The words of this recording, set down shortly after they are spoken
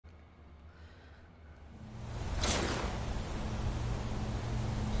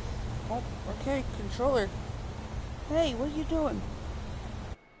Okay, controller. Hey, what are you doing?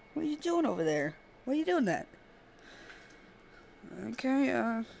 What are you doing over there? Why are you doing that?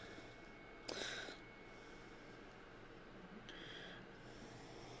 Okay,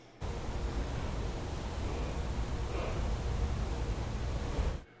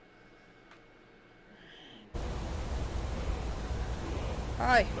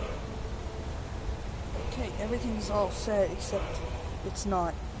 Hi. Okay, everything's all set except it's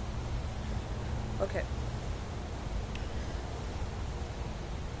not. Okay.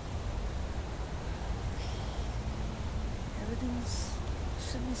 Everything's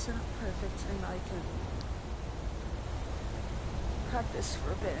should be set up perfect and I can practice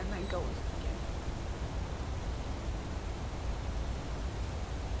for a bit and then go into the game.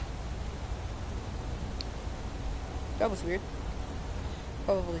 That was weird.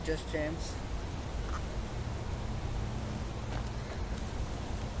 Probably just James.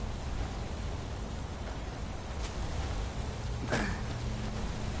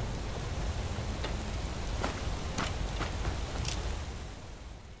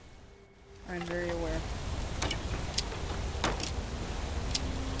 I'm very aware.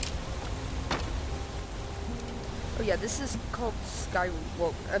 Oh yeah, this is called Skyrim.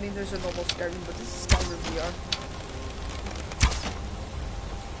 Well, I mean there's a normal Skyrim, but this is Skyrim VR.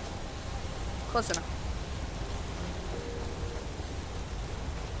 Close enough.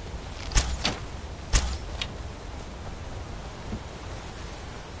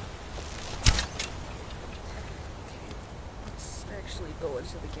 Let's actually go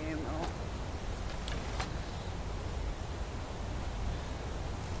into the game now.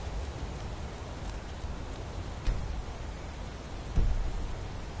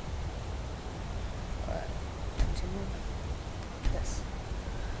 Continue. Yes.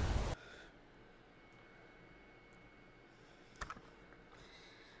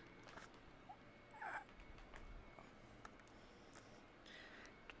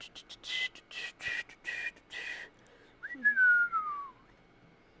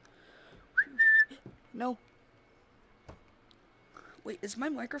 No. Wait, is my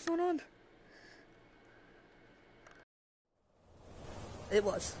microphone on? It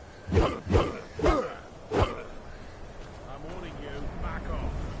was. I'm warning you, back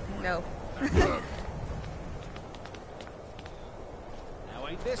off. No. Now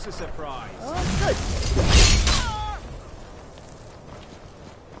ain't this a surprise? Oh, good.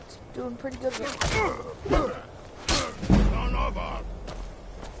 It's doing pretty good. None over.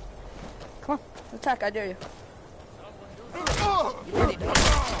 Come on, attack, I dare you. You already know.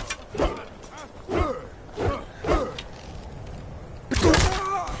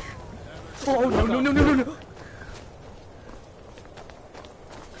 Oh, no, no, no, no, no, no.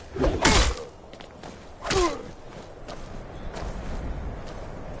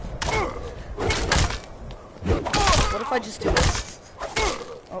 What if I just do this?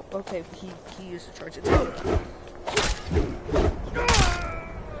 Oh, okay, he used to charge it.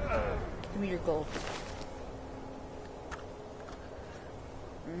 Give me your gold.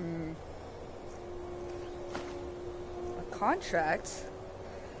 A contract?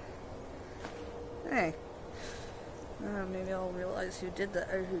 Hey. Maybe I'll realize who did that,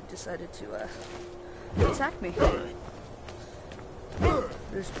 or who decided to, attack me.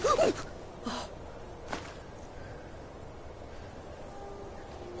 There's...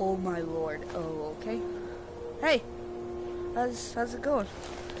 Oh my lord. Oh, okay. Hey! How's it going?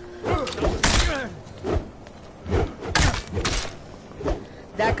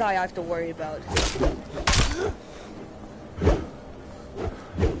 That guy I have to worry about.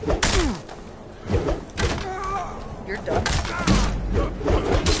 You're done.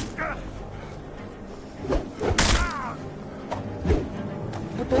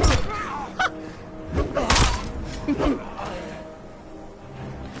 What the?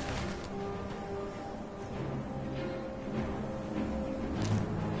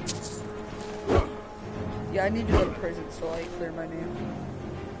 Yeah, I need to go to prison so I clear my name.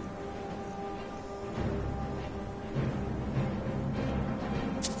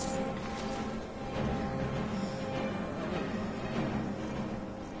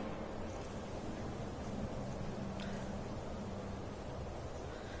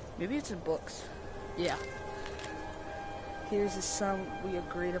 Maybe it's in books. Yeah. Here's the sum we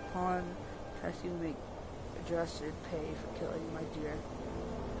agreed upon. As you make adjusted pay for killing my dear.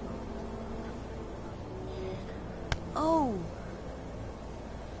 Oh!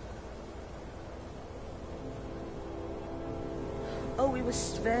 Oh, it was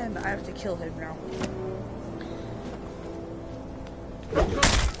Sven. I have to kill him now.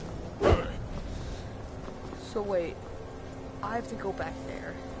 So wait. I have to go back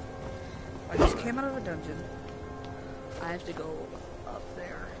there. I just came out of a dungeon. I have to go up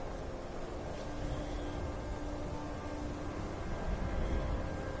there.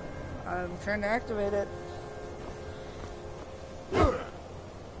 I'm trying to activate it.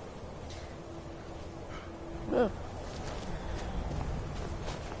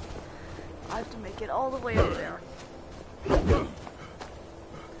 I have to make it all the way up there. I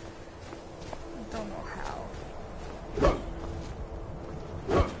don't know how.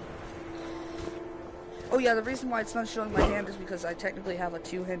 Oh yeah, the reason why it's not showing my hand is because I technically have a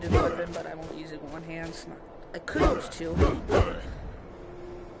two-handed weapon, but I'm only using one hand. It's not, I could use two.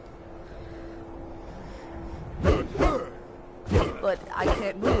 But I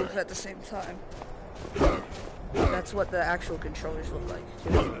can't move at the same time. That's what the actual controllers look like.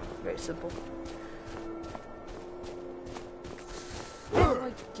 Very simple. How do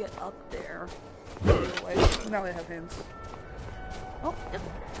I get up there? Now I have hands. Oh, yep.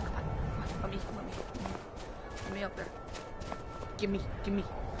 Come on. Let me up there. Gimme.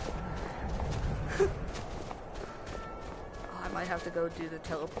 I might have to go do the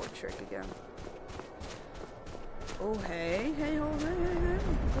teleport trick again. Oh, hey.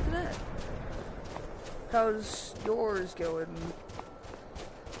 Look at that. How's yours going?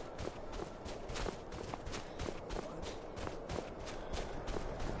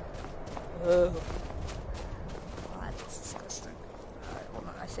 Oh, that's disgusting. Well,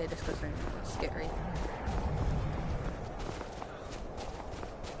 I say disgusting, it's scary.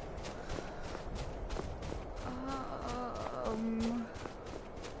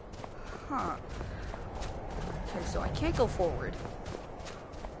 Huh. Okay, so I can't go forward.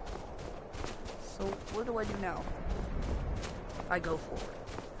 So what do I do now? I go forward.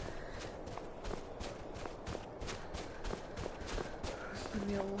 It's gonna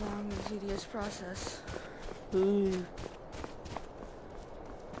be a long and tedious process. Ooh.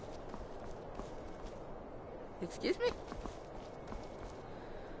 Excuse me?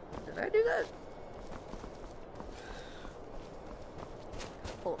 Did I do that?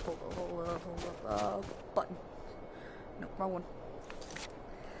 Hold up. Button. No, wrong one.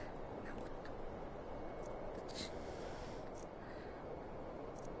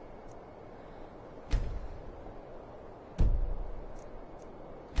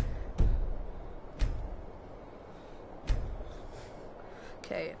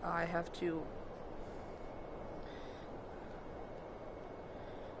 Okay, I have to...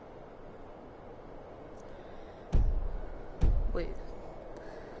 Wait.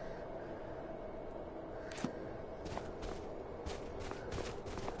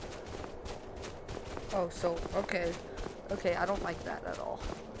 Oh, so, okay. Okay, I don't like that at all.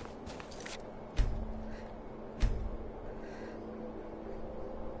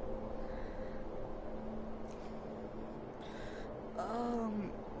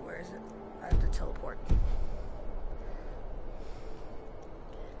 Where is it? I have to teleport.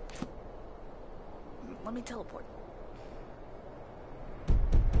 Let me teleport.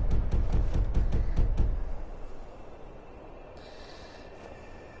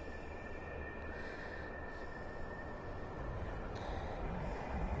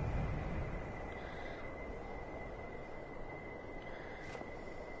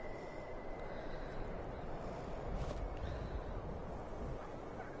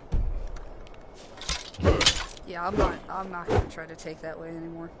 Yeah, I'm not gonna try to take that way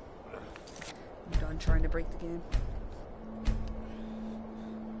anymore. I'm done trying to break the game.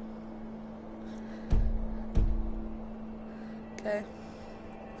 Okay.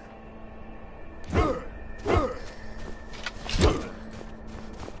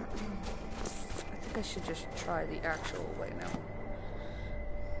 I think I should just try the actual way now.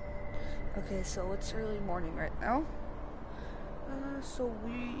 Okay, so it's early morning right now. So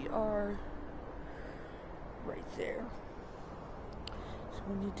we are right there. So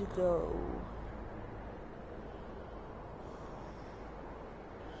we need to go.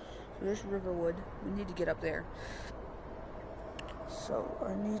 So there's Riverwood. We need to get up there. So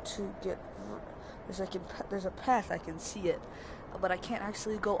I need to get. There's a path I can see it, but I can't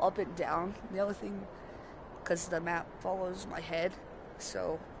actually go up and down. The other thing, because the map follows my head,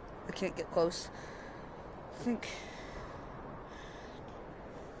 so I can't get close. I think.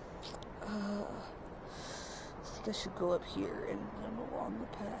 I should go up here and then along the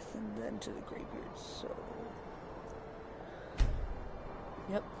path and then to the graveyard, so...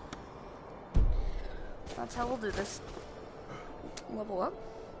 Yep. That's how we'll do this. Level up.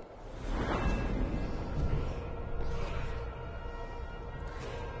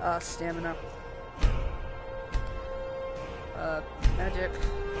 Stamina. Magic.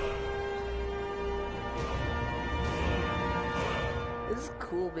 Is It's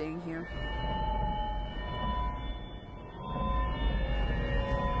cool being here.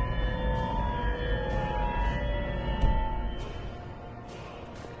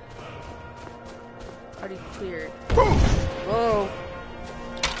 Already cleared. Whoa!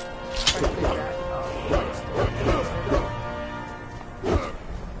 Already cleared that.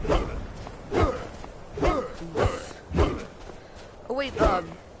 Oh wait,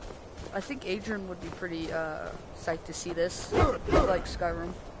 I think Adrian would be pretty psyched to see this, like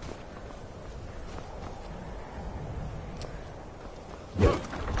Skyrim.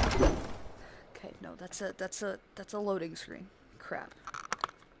 Okay, no, that's a loading screen. Crap.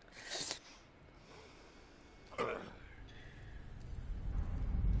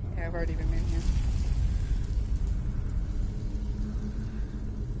 Yeah, I've already been in here.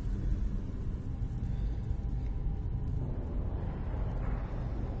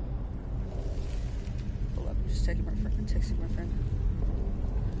 Hold up, I'm just texting my friend.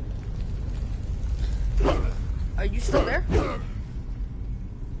 Are you still there?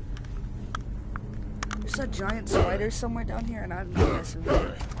 There's a giant spider somewhere down here, and I'm not messing with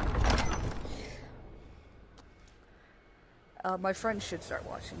it. My friend should start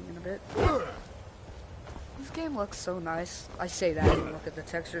watching in a bit. This game looks so nice. I say that and look at the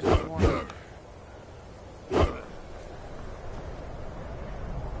textures anymore.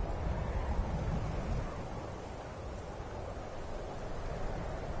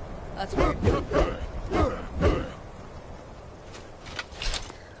 That's weird.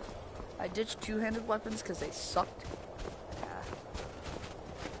 I ditched two-handed weapons because they sucked.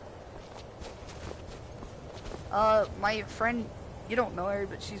 My friend, you don't know her,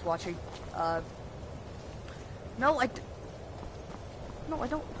 but she's watching. No, I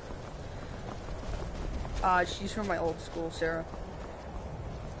don't. She's from my old school, Sarah.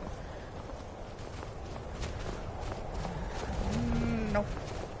 No.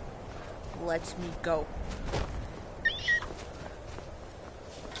 Lets me go.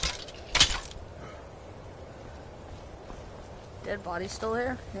 Dead bodies still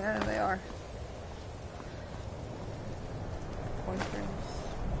here? Yeah, they are.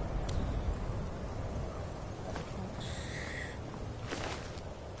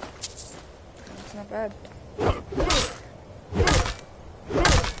 That's not bad.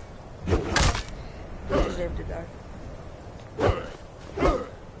 I deserve to die.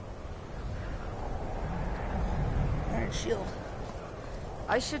 Iron shield.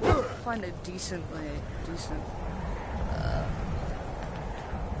 I should find a decent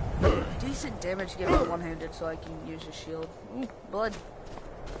damage given one-handed so I can use a shield. Ooh, blood.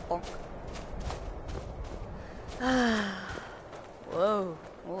 Bonk. Whoa,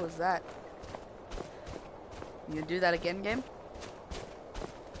 what was that? You gonna do that again, game?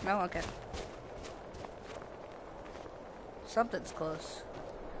 No? Okay. Something's close.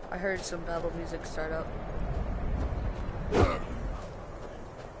 I heard some battle music start up.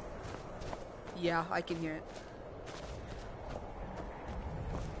 Yeah, I can hear it.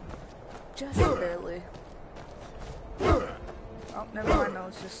 Just barely. Oh, never mind, no,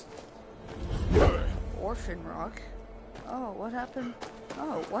 it's just Orphan Rock. Oh, what happened?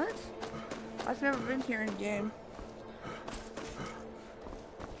 Oh, what? I've never been here in game.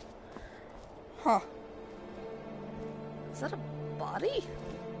 Huh. Is that a body?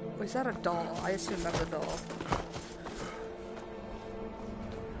 Or is that a doll? I assume that's a doll.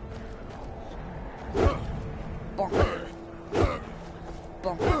 Bonk.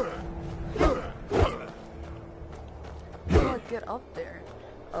 Bonk. How do I get up there?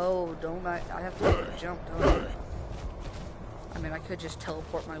 Oh, don't I? I have to jump, don't I? I mean, I could just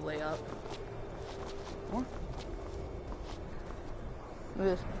teleport my way up. What? Look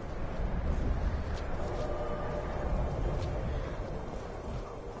at this.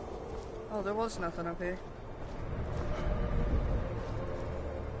 Oh, there was nothing up here.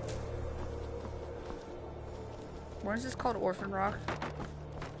 Where is this called? Orphan Rock?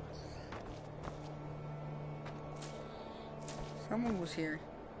 Someone was here.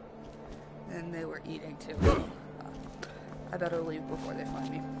 And they were eating too. I better leave before they find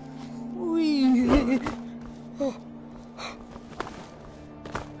me.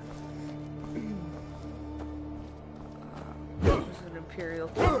 This is an Imperial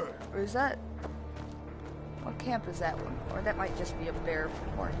camp. Or is that... What camp is that one? Or that might just be a bear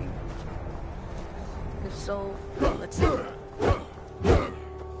barking. If so, let's see.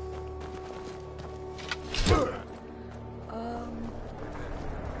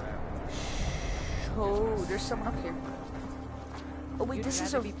 Oh, there's someone up here. Oh wait, this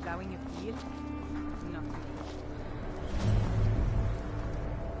is a... be plowing a field? No.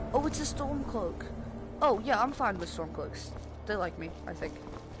 Oh, it's a storm cloak. Oh yeah, I'm fine with storm cloaks. They like me, I think.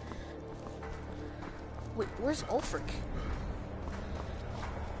 Wait, where's Ulfric?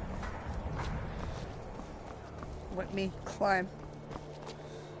 Let me climb.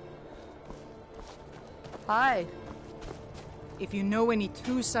 Hi. If you know any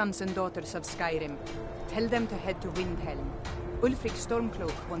true sons and daughters of Skyrim, tell them to head to Windhelm. Ulfric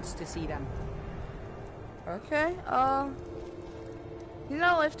Stormcloak wants to see them. Okay, you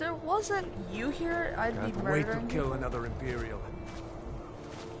know, if there wasn't you here, I'd be Can't murdering wait to kill another Imperial.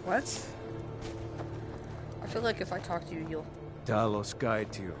 What? I feel like if I talk to you, you'll... Talos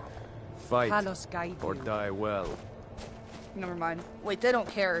guide you. Fight Talos guide or you. die well. Never mind. Wait, they don't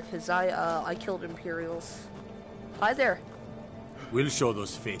care, because I killed Imperials. Hi there. We'll show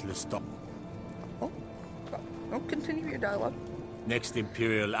those faithless stop. Oh, don't continue your dialogue. Next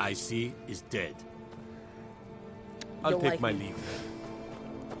Imperial I see is dead. I'll You'll take like my me. leave then.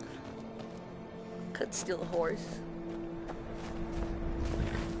 Could steal a horse.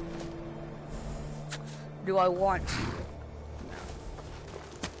 Do I want to?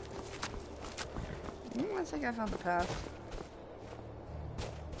 I think I found the path.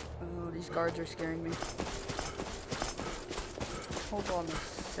 Oh, these guards are scaring me. Hold on a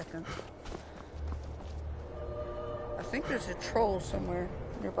second. I think there's a troll somewhere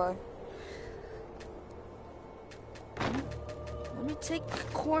nearby. Let me take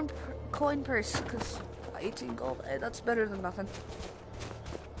coin purse, because 18 gold, hey, that's better than nothing.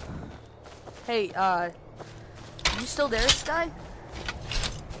 Hey, you still there, Sky?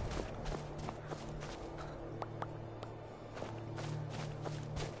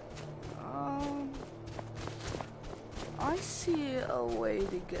 I see a way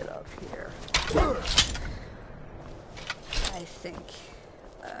to get up here. I think.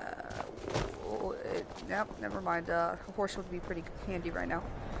 Nope, never mind. A horse would be pretty handy right now,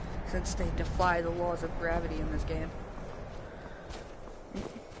 since they defy the laws of gravity in this game.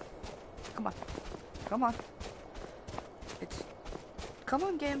 Come on. Come on. Come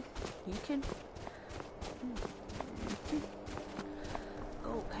on, game. You can...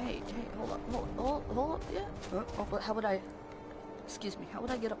 Oh, hey, hold up, yeah. Oh, but how would I... Excuse me, how would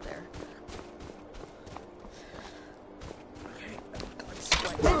I get up there? Okay, God,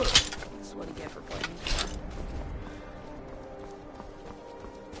 sweat. That's what I get for playing.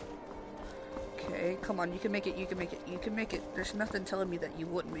 Okay, come on, you can make it, you can make it, you can make it. There's nothing telling me that you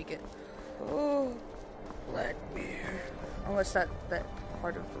wouldn't make it. Oh, let me... Unless that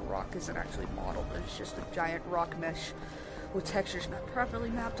part of the rock isn't actually modeled, it's just a giant rock mesh with textures not properly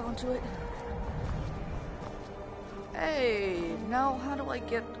mapped onto it. Hey, now how do I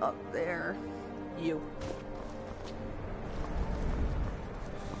get up there? You.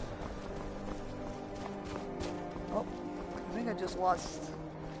 Oh, I think I just lost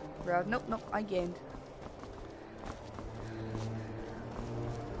ground. Nope, I gained.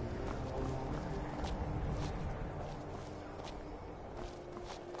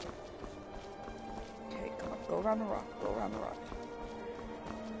 Okay, come on, go around the rock, go around the rock.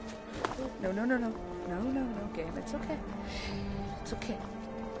 No, game, it's okay. It's okay.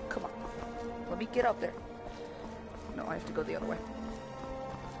 Come on. Let me get up there. No, I have to go the other way.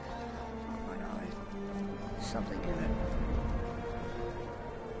 Oh my god. Something in it.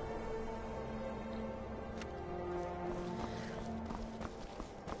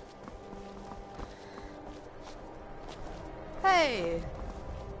 Hey!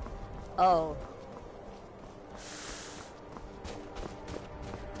 Oh.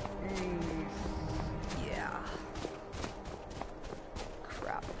 Yeah.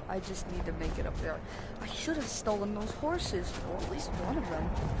 Crap. I just need to make it up there. I should have stolen those horses, or at least one of them.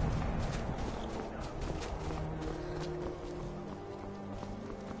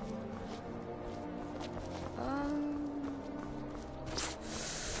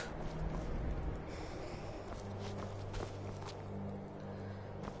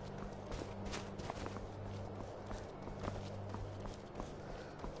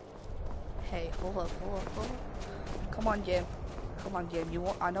 Hey, hold up. Come on, game. You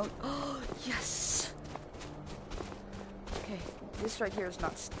want? I know. Oh, yes. Okay, this right here is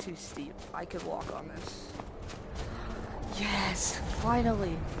not too steep. I could walk on this. Yes,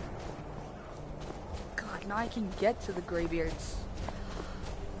 finally. God, now I can get to the Greybeards.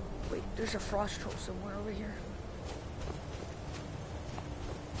 Wait, there's a frost troll somewhere over here.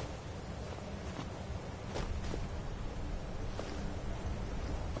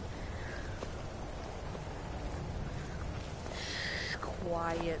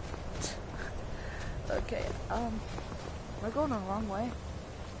 Quiet. Okay, am I going the wrong way?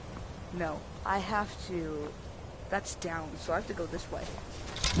 No, I have to... That's down, so I have to go this way.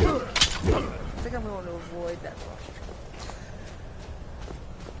 I think I'm going to avoid that frost troll.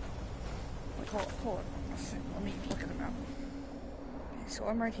 Hold on. Let me look at the map. Okay, so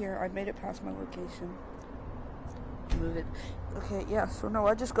I'm right here. I made it past my location. Move it. Okay, yeah, so no,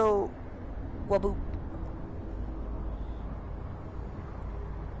 I just go waboop.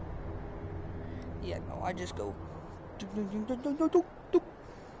 Yeah, no, I just go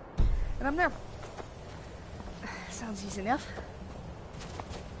and I'm there. Sounds easy enough.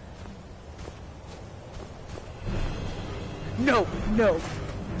 No, no.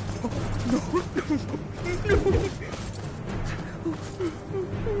 No.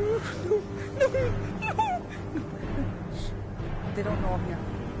 They don't know I'm here.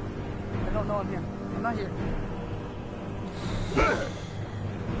 They don't know I'm here. I'm not here.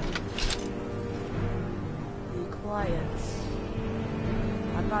 Be quiet.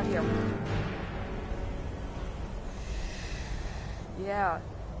 I'm not here. Yeah.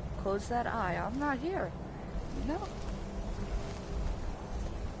 Close that eye. I'm not here. No.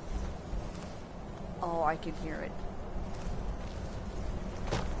 Oh, I can hear it.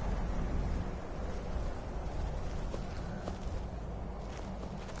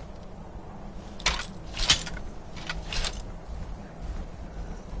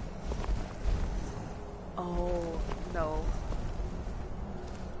 Oh, no.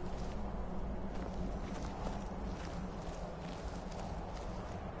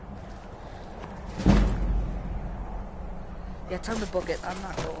 Yeah, time to book it. I'm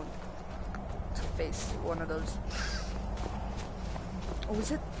not going to face one of those. Oh,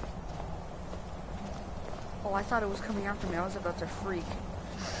 is it? Oh, I thought it was coming after me. I was about to freak.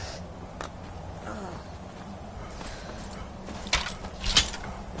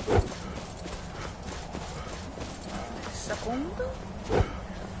 Segundo?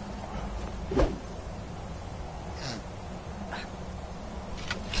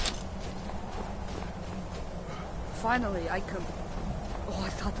 Finally, I can. Oh, I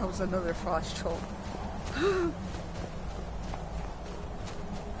thought that was another frost troll.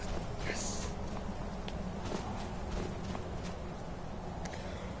 Yes.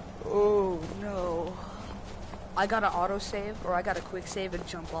 Oh no. I gotta autosave, or I gotta quick save and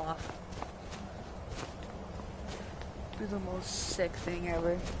jump off. Be the most sick thing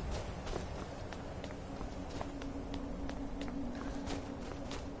ever.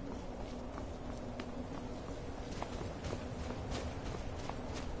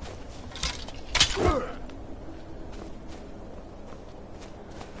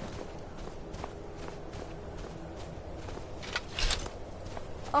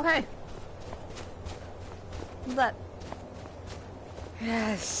 Okay. That.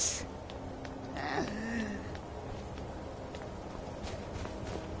 Yes.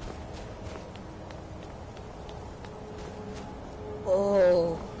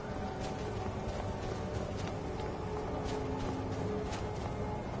 Oh.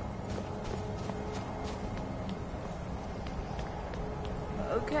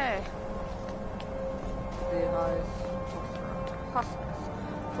 Okay.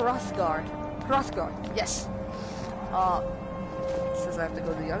 Hrothgar. Yes. It says I have to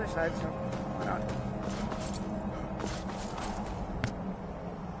go to the other side, so why not?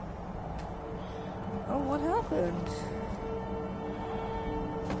 Oh, what happened?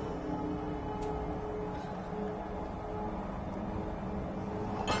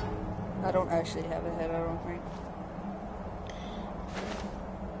 I don't actually have a head, I don't think.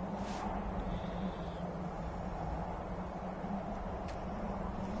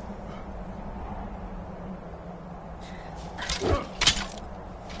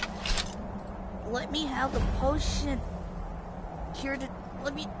 Let me have the potion. Here to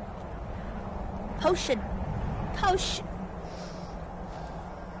let me. Potion. Potion.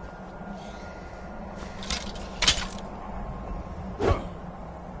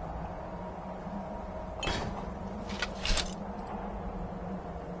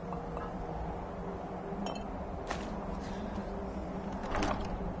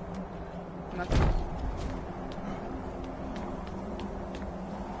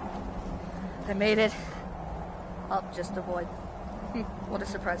 I made it. Oh, just a void. What a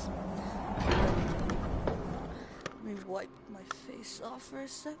surprise. Let me wipe my face off for a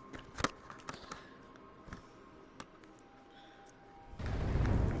sec.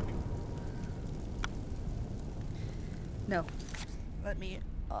 No. Let me,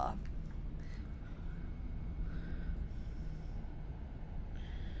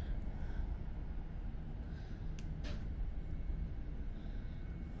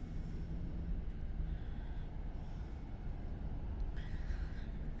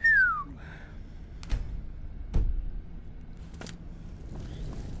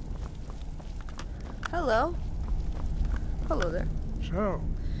 Hello. Hello there. So,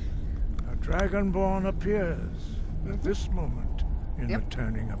 that Dragonborn appears at this moment in Yep. the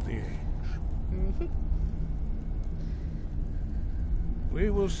turning of the age. We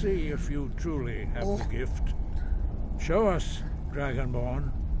will see if you truly have the gift. Show us,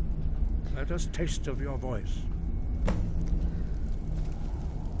 Dragonborn. Let us taste of your voice.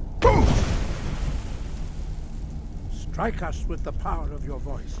 Strike us with the power of your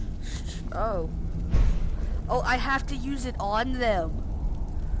voice. Oh. Oh, I have to use it on them.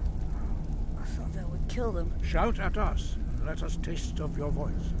 I thought that would kill them. Shout at us, and let us taste of your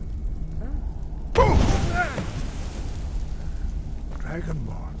voice.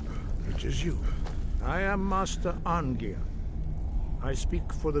 Dragonborn, it is you. I am Master Angir. I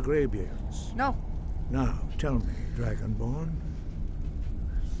speak for the Greybeards. No. Now, tell me, Dragonborn,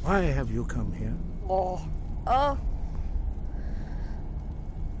 why have you come here? Oh.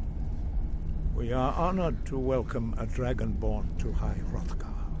 We are honored to welcome a Dragonborn to High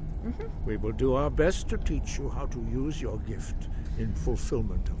Hrothgar. We will do our best to teach you how to use your gift in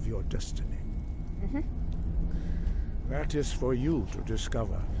fulfillment of your destiny. That is for you to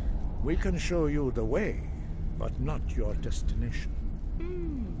discover. We can show you the way, but not your destination.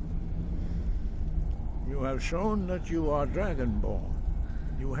 You have shown that you are Dragonborn.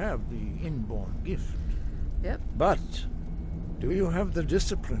 You have the inborn gift. Yep. But do you have the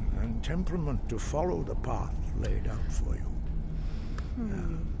discipline and temperament to follow the path laid out for you?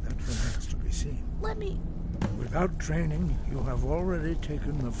 That remains to be seen. Let me... Without training, you have already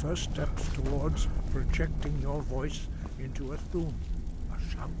taken the first steps towards projecting your voice into a thum, a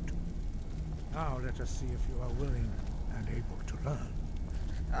shout. Now let us see if you are willing and able to learn.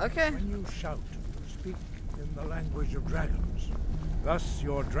 Okay. When you shout, you speak in the language of dragons. Thus,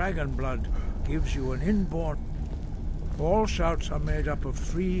 your dragon blood gives you an inborn... All shouts are made up of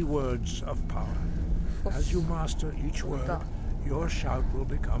 3 words of power. As you master each word, your shout will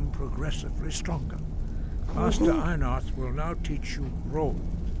become progressively stronger. Master Einarth will now teach you Ro,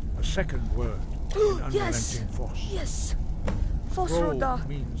 a second word in unrelenting Yes. force. Yes. Ro Fosroda.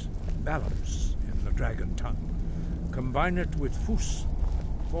 means balance in the dragon tongue. Combine it with Fus,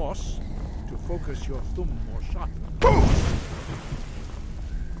 force, to focus your thumb more sharply.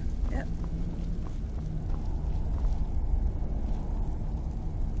 Yep.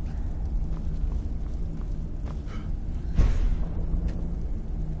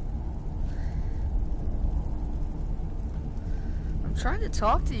 I'm trying to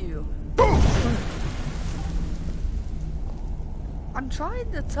talk to you. I'm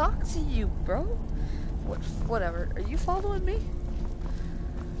trying to talk to you, bro. Whatever. Are you following me?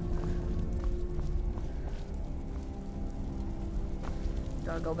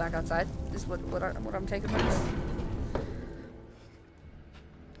 Gotta go back outside. Is what I'm taking from this.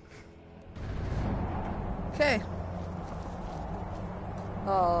 Okay.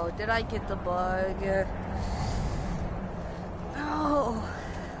 Oh, did I get the bug? No.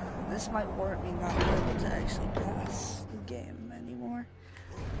 This might warrant me not being able to actually pass the game anymore.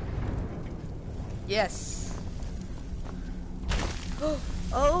 Yes.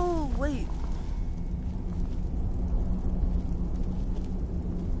 Oh, wait.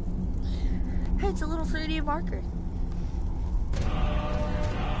 Hey, it's a little 3D marker.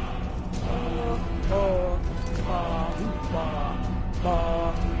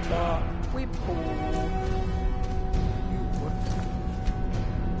 We pull.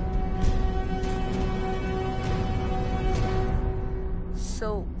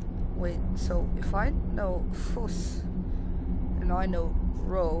 So, wait, so if I know Fus and I know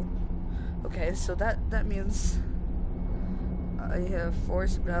Ro, okay, so that means I have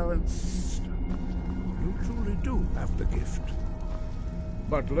force balance. You truly do have the gift.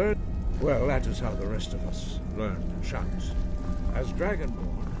 But learn... Well, that is how the rest of us learn shouts. As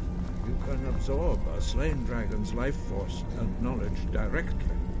Dragonborn, you can absorb a slain dragon's life force and knowledge directly.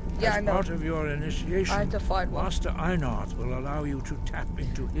 Yeah, As I know. part of your initiation, I have to find one. Master Einarth will allow you to tap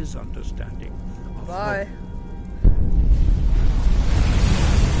into his understanding of Bye.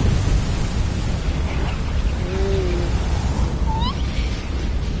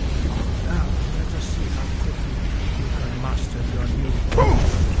 Now, let us see how quickly you can master your new...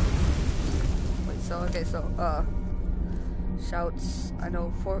 Wait, so, okay, so, shouts, I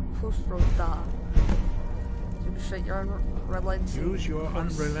know, Fusroda. Demonstrate your unrelenting Use your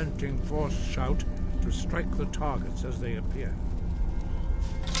force. unrelenting force shout to strike the targets as they appear.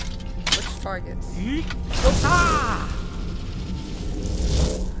 Which targets?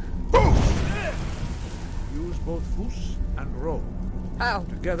 Use both Fus and Ro. How?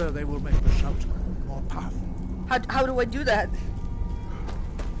 Together they will make the shout more powerful. How do I do that?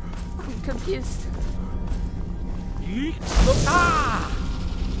 I'm confused.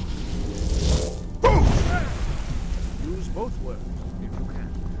 both words, if you can.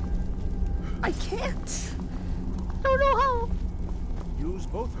 I can't. I don't know how. Use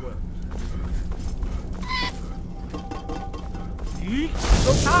both words.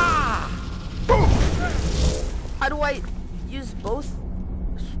 How do I use both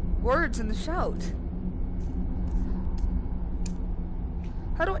words in the shout?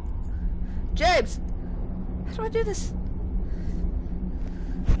 How do I... James! How do I do this?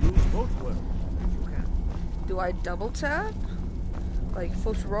 Use both words, if you can. Do I double tap? Like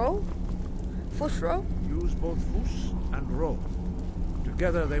fush row? Fush row? Use both fuss and roll.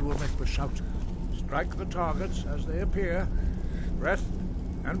 Together they will make the shout. Strike the targets as they appear. Breath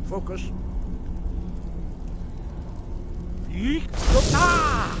and focus.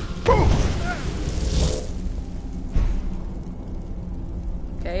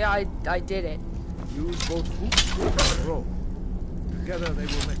 Okay, I did it. Use both fuss and roll. Together they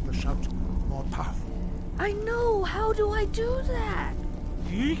will make the shout more powerful. I know! How do I do that?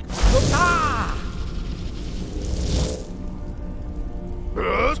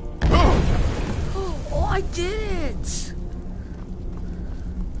 Oh, I did it!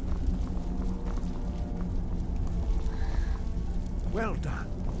 Well done.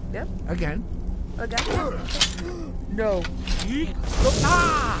 Yep. Again. Okay. No.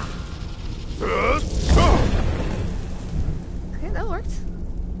 Okay, that worked.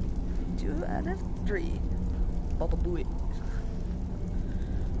 2 out of 3. Baba booey.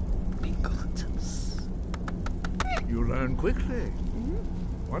 You learn quickly.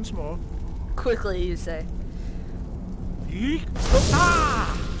 Once more. Quickly, you say.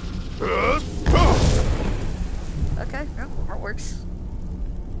 Okay, yeah, that works.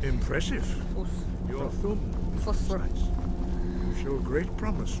 Impressive. Your thumb is Fuss. precise. You show great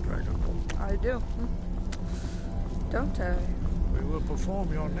promise, Dragon. I do. Don't I? We will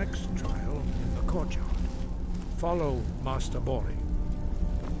perform your next trial in the courtyard. Follow Master Bori.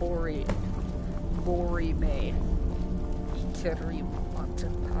 Bori me. Iteri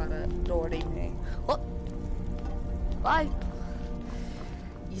Montepara Dori me. Oh! Bye!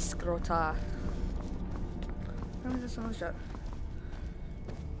 Iskrota. Let me just another shot.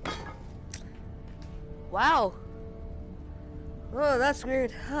 Wow! Oh, that's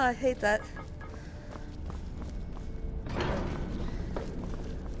weird. Oh, I hate that.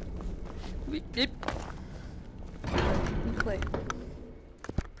 Beep, beep. Play.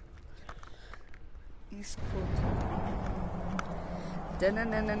 Iskrota.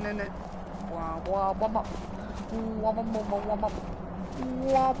 Da-na-na-na-na-na. Wah, wah, wah, wah. Wah, wah, wah, wah, wah.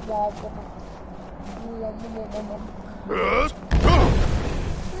 Wah, wah, wah, wah.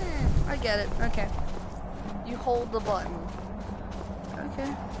 I get it. Okay. You hold the button. Okay.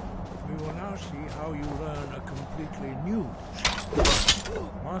 We will now see how you learn a completely new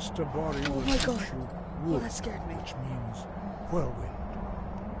shout. Master Bori will my teach God. you Oh, wood, that scared me. which means whirlwind.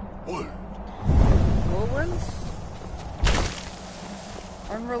 Whirlwinds?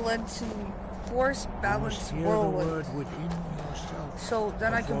 Unrelenting force, You must balance, hear the whirlwind. word within yourself. So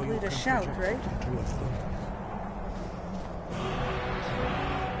then I before you complete a can shout, project right? it into a thumb.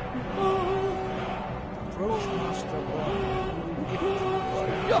 Approach Master Bori.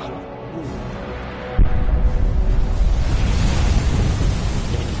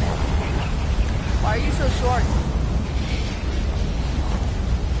 Why are you so short?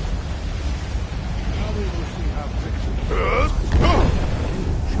 Now we will see how quickly.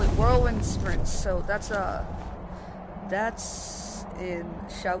 Wait, whirlwind sprints. So that's in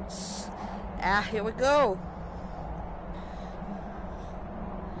shouts. Ah, here we go.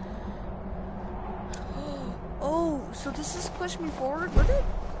 Oh, so this is push me forward with it?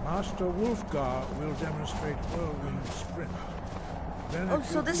 Master Wolfgar will demonstrate whirlwind sprint. Then Oh, it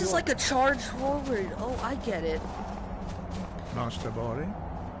so will this be is your like a charge forward. Oh, I get it. Master Bori.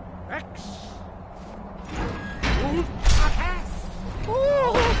 X.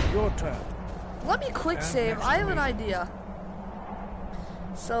 Oh, Your turn. let me quick And save. next I have to an me. idea.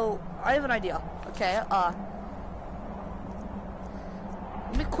 So, I have an idea. Okay,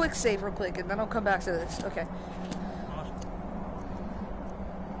 let me quick save real quick and then I'll come back to this. Okay.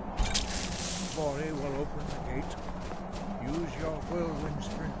 Bori will open the gate. Use your whirlwind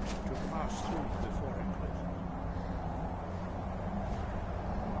sprint to pass through before it closes.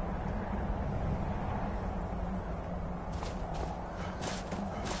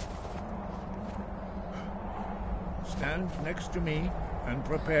 Stand next to me and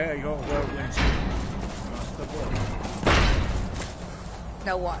prepare your whirlwind sprint. Master Bori.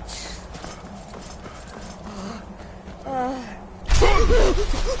 Now watch.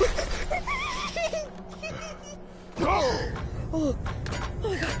 Oh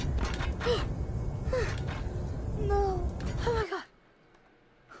my god. No.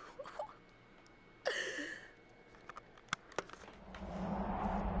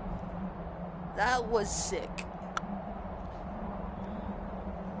 That was sick.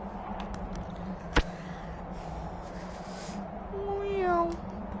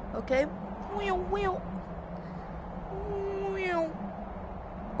 Okay.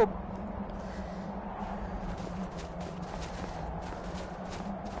 Boom.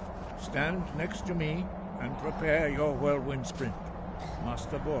 Stand next to me and prepare your whirlwind sprint.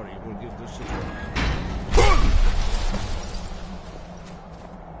 Master Bori will give the signal.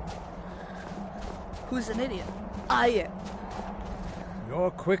 Who's an idiot? I am.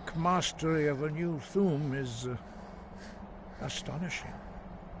 Your quick mastery of a new thum is astonishing.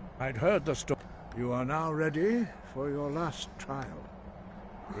 I'd heard the story. You are now ready for your last trial.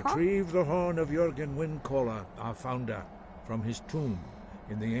 Retrieve the horn of Jürgen Windcaller, our founder, from his tomb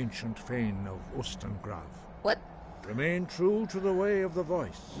in the ancient fane of Ostengrav. What? Remain true to the way of the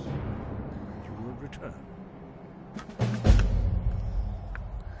voice, and you will return.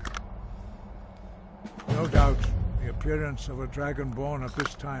 No doubt, the appearance of a dragonborn at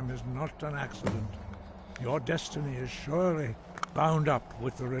this time is not an accident. Your destiny is surely bound up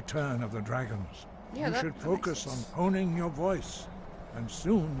with the return of the dragons. Yeah, you that should makes focus on sense. honing your voice, and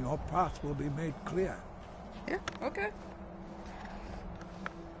soon your path will be made clear. Yeah, okay.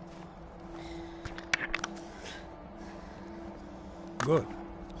 Good.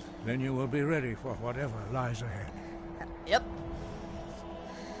 Then you will be ready for whatever lies ahead. Yep.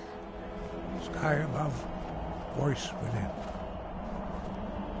 Sky above, voice within.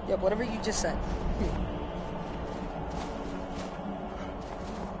 Yep, whatever you just said.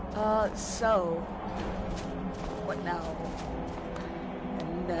 So... what now?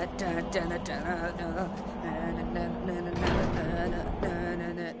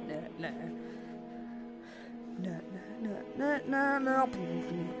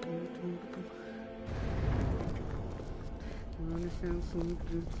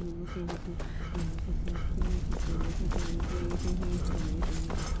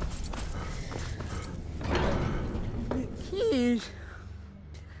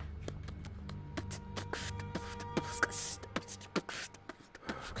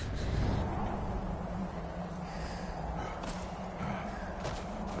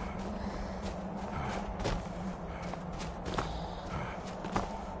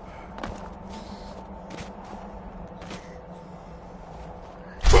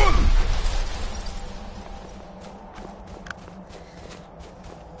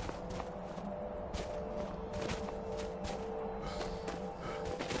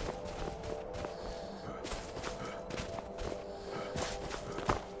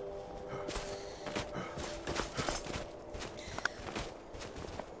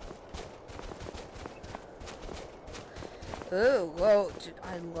 Oh, whoa, dude,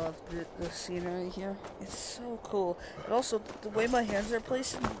 I love the scenery here. It's so cool. And also, the way my hands are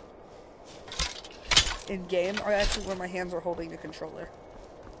placed in game are actually where my hands are holding the controller.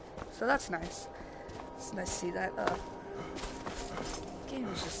 So that's nice. It's nice to see that. Game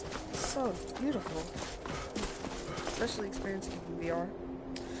is just so beautiful. Especially experiencing it in VR.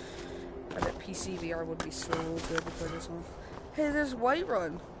 I bet PC VR would be so good to play this one. Hey, there's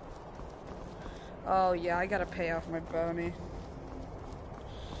Whiterun. Oh yeah, I gotta pay off my bounty.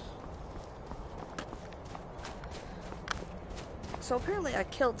 So apparently I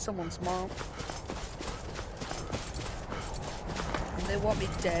killed someone's mom. And they want me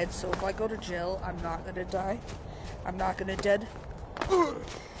dead, so if I go to jail, I'm not gonna die. I'm not gonna dead.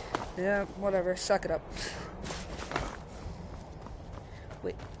 Yeah, whatever, suck it up.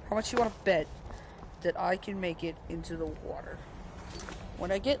 Wait, how much you wanna bet that I can make it into the water?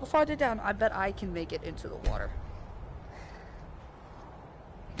 When I get farther down, I bet I can make it into the water.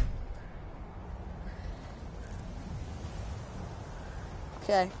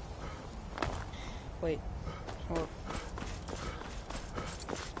 Okay. Wait. Hold.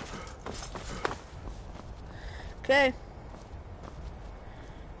 Okay.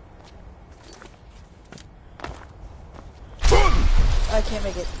 I can't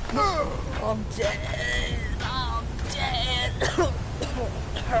make it. I'm dead. I'm dead.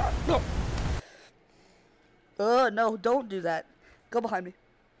 Oh, no, don't do that. Go behind me.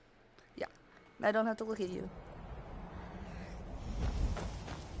 Yeah. I don't have to look at you.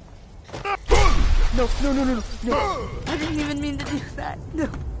 No, no, no, no, no, no. I didn't even mean to do that. No.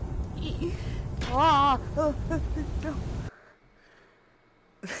 Ah, no.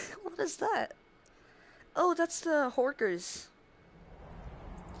 What is that? Oh, that's the Horkers.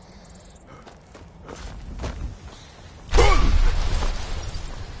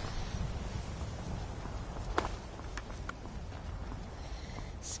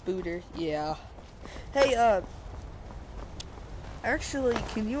 Spooter, yeah. Hey, Actually,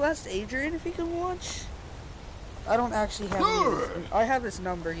 can you ask Adrian if he can watch? I don't actually have I have his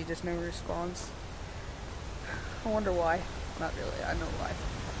number, he just never responds. I wonder why. Not really, I know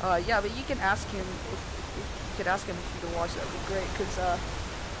why. Yeah, but you can ask him if you could ask him if you can watch, that'd be great, because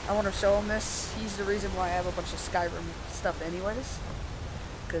I want to show him this. He's the reason why I have a bunch of Skyrim stuff anyways.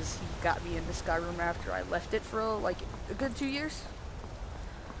 Because he got me into Skyrim after I left it for like a good 2 years.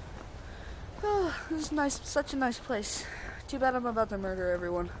 Oh, this is nice, such a nice place. Too bad I'm about to murder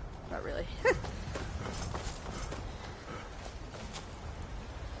everyone. Not really.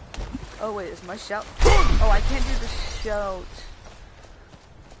 Oh wait, is my shout? Oh, I can't do the shout.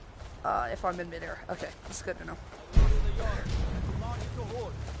 If I'm in midair. Okay, that's good to know.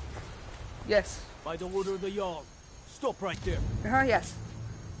 Yes. By the order of the Jarl. Stop right there. Yes.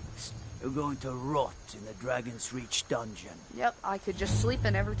 You're going to rot in the Dragon's Reach dungeon. Yep, I could just sleep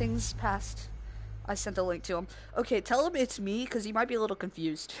and everything's passed. I sent a link to him. Okay, tell him it's me, because he might be a little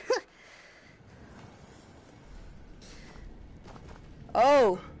confused.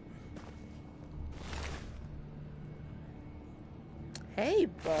 Oh. Hey,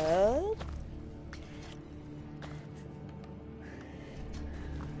 bud.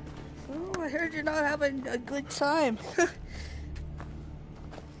 Oh, I heard you're not having a good time.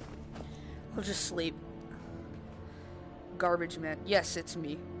 I'll just sleep. Garbage man. Yes, it's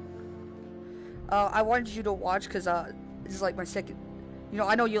me. I wanted you to watch because this is like my second. You know,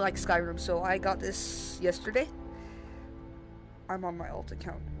 I know you like Skyrim, so I got this yesterday. I'm on my alt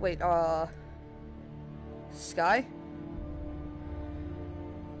account. Wait, Sky?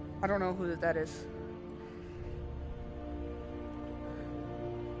 I don't know who that is.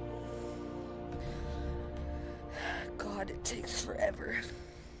 God, it takes forever.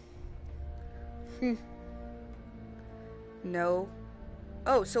 No.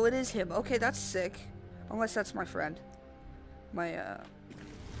 Oh, so it is him. Okay, that's sick. Unless that's my friend. My,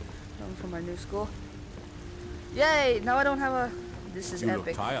 one from my new school. Yay! Now I don't have a... This is You epic.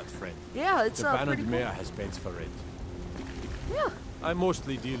 look tired, friend. Yeah, it's The pretty Bannered cool. Mare has beds for rent. Yeah. I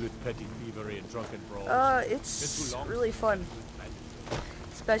mostly deal with petty thievery and drunken brawls. It's really fun.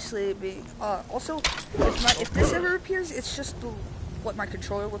 Especially being, also, if this ever appears, it's just what my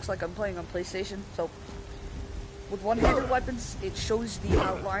controller looks like. I'm playing on PlayStation, so with one-handed weapons, it shows the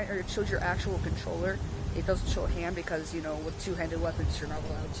outline, or it shows your actual controller. It doesn't show a hand because, you know, with two-handed weapons, you're not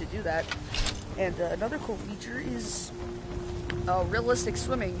allowed to do that. And another cool feature is realistic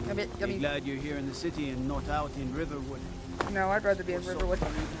swimming. I mean, Glad you're here in the city and not out in Riverwood. no, I'd rather be in Riverwood.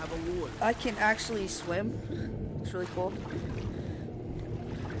 Don't even have a ward. I can actually swim. It's really cool.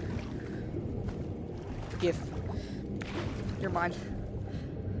 Gift. You're mine.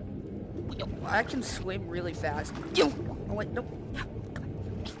 I can swim really fast. Oh wait, nope.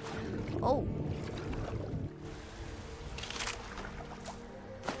 Oh.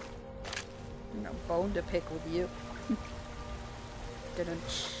 No bone to pick with you. Didn't.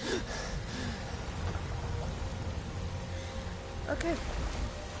 Okay.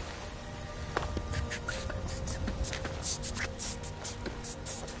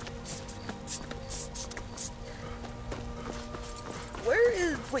 Where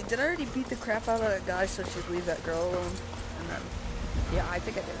is... Wait, did I already beat the crap out of that guy so she'd leave that girl alone? And then... Yeah, I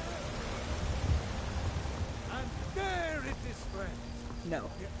think I did. And there it is, friend. No.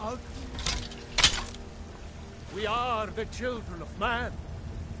 The ultimate. We are the children of man.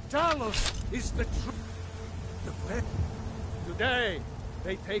 Talos is the truth. The faith. Today,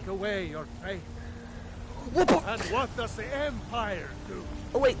 they take away your faith. And what does the Empire do?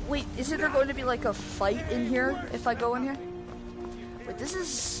 Oh, wait, isn't there going to be like a fight in here if I go in here? Wait, this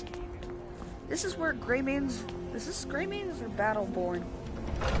is where Greymanes... Is this Greymanes or Battleborn?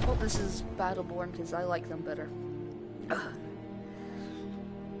 Oh, this is Battleborn because I like them better. Ugh.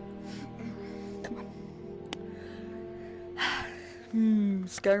 Come on.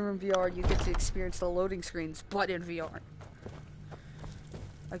 Skyrim VR, you get to experience the loading screens, but in VR.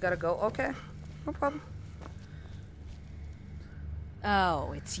 I gotta go. Okay, no problem.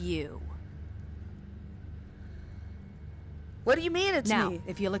 Oh, it's you. What do you mean it's Now, me?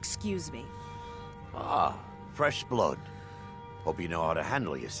 if you'll excuse me. Ah, fresh blood. Hope you know how to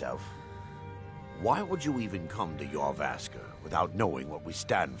handle yourself. Why would you even come to Jorvaska without knowing what we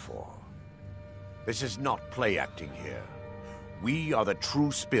stand for? This is not play acting here. We are the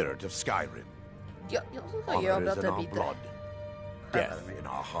true spirit of Skyrim. You're Honor about is in to our beat the... blood, death in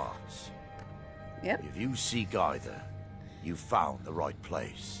our hearts. Yep. If you seek either, you found the right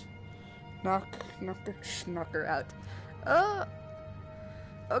place. Knocker out.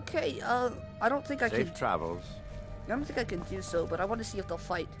 Okay, I don't think I Safe can... travels. I don't think I can do so, but I want to see if they'll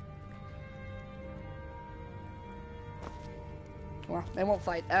fight. Well, they won't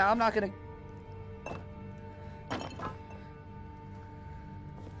fight. I'm not gonna...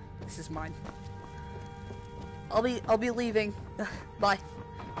 This is mine. I'll be leaving. Bye.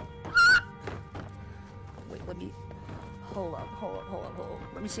 Wait, let me... Hold up.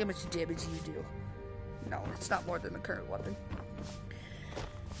 Let me see how much damage you do. No, it's not more than the current weapon.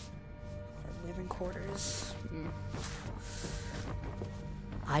 Living quarters.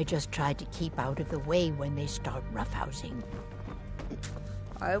 I just tried to keep out of the way when they start roughhousing.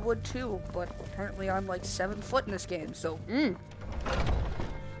 I would too, but apparently I'm like 7 foot in this game, so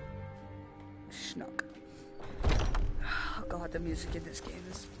Schnuck. Oh god, the music in this game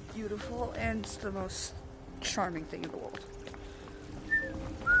is beautiful and it's the most charming thing in the world.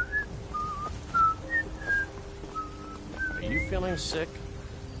 Are you feeling sick?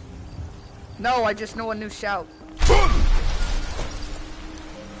 No, I just know a new shout.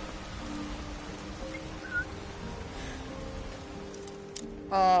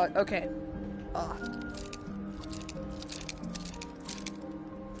 Okay.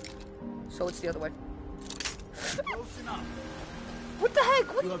 So it's the other way. Close enough. What the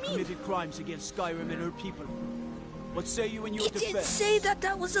heck? What do You you have mean? committed crimes against Skyrim and her people. What say you in your It didn't defense? say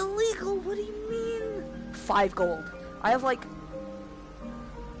that was illegal. What do you mean? 5 gold. I have like...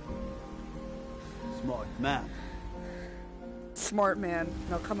 Smart man. Smart man.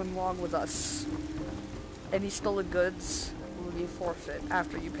 Now come along with us. Any stolen goods will be forfeit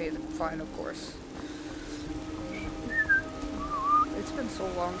after you pay the fine, of course. It's been so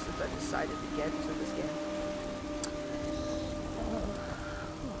long since I decided to get into this game.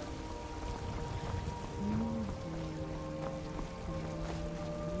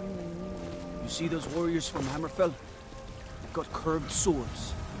 You see those warriors from Hammerfell? They've got curved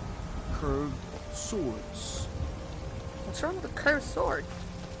swords. Curved swords. What's wrong with a curved sword?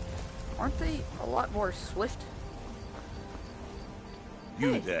 Aren't they a lot more swift?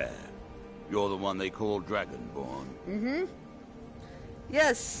 You there. You're the one they call Dragonborn. Mm-hmm.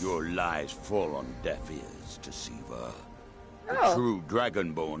 Yes. Your lies fall on deaf ears, Deceiver. The Oh. true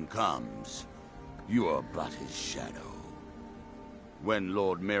Dragonborn comes. You are but his shadow. When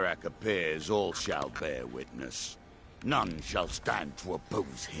Lord Mirak appears, all shall bear witness. None shall stand to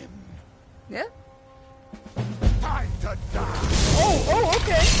oppose him. Yeah? Time to die! Oh,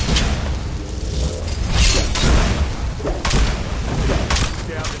 okay.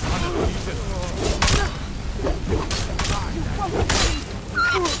 Down this unappeasing.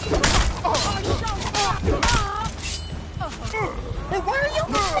 Hey, why are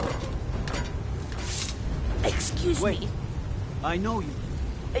you... Excuse Wait. me. I know you.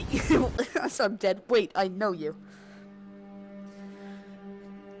 So I'm dead. Wait, I know you.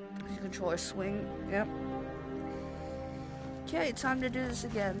 Controller swing. Yep. Okay, time to do this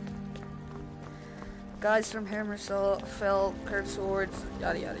again. Guys from Hammerfell, fell, curved swords,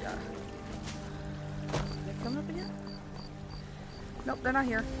 yada yada yada. Are they coming up again? Nope, they're not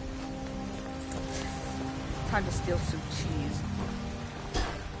here. Time to steal some cheese.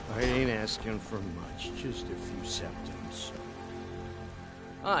 I ain't asking for much, just a few septums.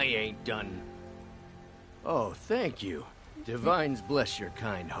 I ain't done. Oh, thank you. Divines bless your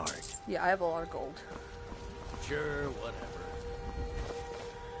kind heart. Yeah, I have a lot of gold. Sure, whatever.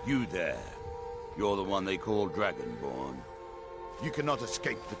 You there. You're the one they call Dragonborn. You cannot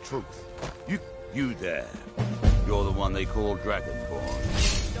escape the truth. You there. You're the one they call Dragonborn.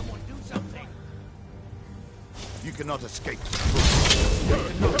 Someone do something. You cannot escape the truth. You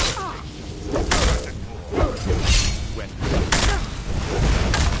cannot escape the truth. When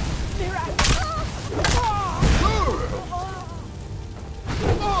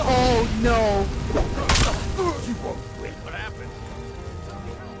Oh no! you won't win. What happened?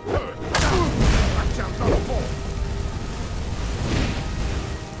 That sounds like a fall.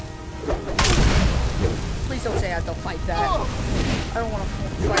 Please don't say I have to fight that. I don't want to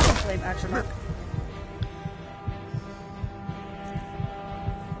fight the flame action mark.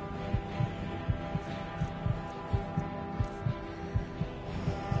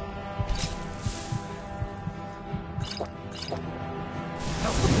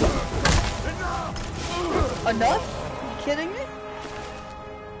 Enough? Are you kidding me?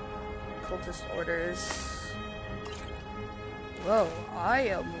 Cultist orders. Whoa, I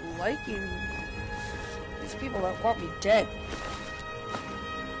am liking these people that want me dead.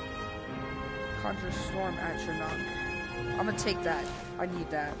 Conjure storm action on. I'm gonna take that. I need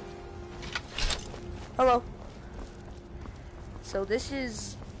that. Hello. So this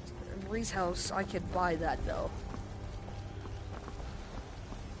is Marie's house. I could buy that though.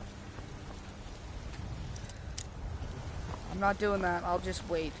 I'm not doing that. I'll just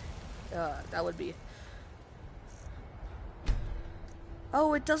wait. That would be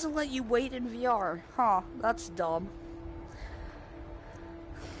Oh, it doesn't let you wait in VR. Huh, that's dumb.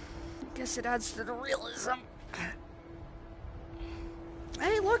 Guess it adds to the realism.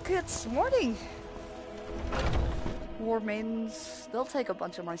 Hey, look, it's morning. War Maidens, they'll take a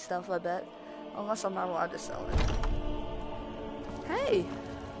bunch of my stuff, I bet. Unless I'm not allowed to sell it. Hey!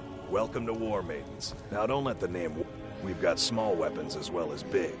 Welcome to War Maidens. Now don't let the name... We've got small weapons as well as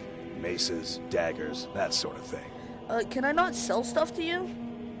big. Maces, daggers, that sort of thing. Can I not sell stuff to you?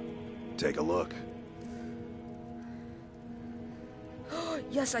 Take a look.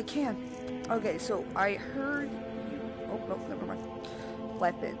 Yes, I can. Okay, so I heard you... Oh, no, never mind.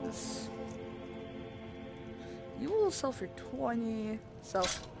 Weapons. You will sell for 20. Sell.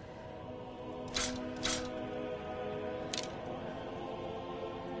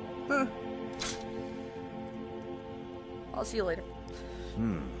 Huh. I'll see you later.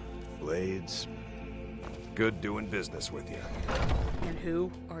 Blades. Good doing business with you. And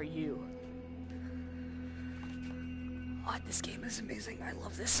who are you? Oh, this game is amazing. I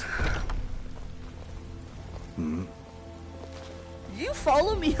love this. You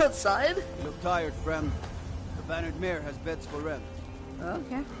follow me outside? You look tired, friend. The Bannered Mare has beds for rent.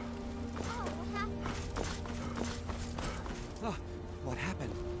 Okay. Ah, what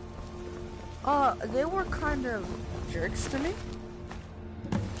happened? They were kind of jerks to me.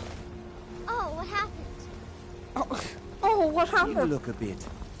 Oh, what happened? Oh, what You happened? look a bit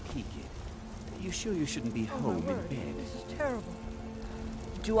peaked. You sure you shouldn't be home in bed? This is terrible.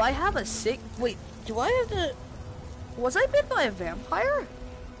 Do I have a sick... Wait, do I have to... Was I bit by a vampire?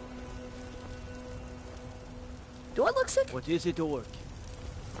 Do I look sick? What is it, Orc?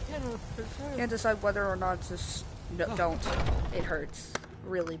 Can't decide whether or not to... No, don't. It hurts.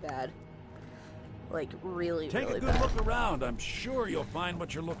 Really bad. Like, really, Take really a good bad. look around. I'm sure you'll find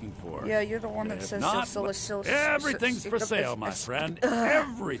what you're looking for. Yeah, you're the one that If says not, everything's for sale, my friend.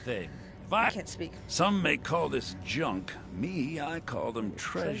 Everything. I can't speak. Some may call this junk. Me, I call them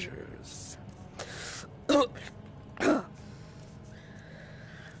treasures. Go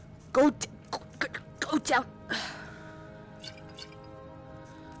down.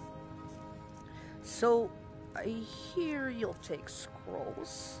 So, I hear you'll take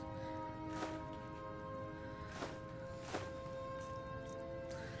scrolls.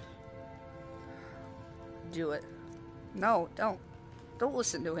 Do it. No, don't. Don't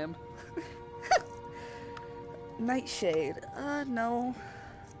listen to him. Nightshade. No.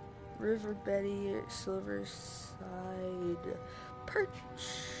 River Betty, Silver Side, Perch.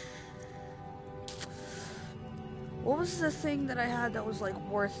 What was the thing that I had that was like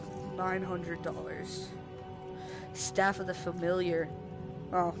worth $900? Staff of the Familiar.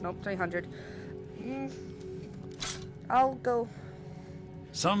 Oh, nope, 300. I'll go.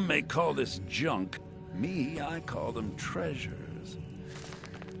 Some may call this junk. Me, I call them treasures.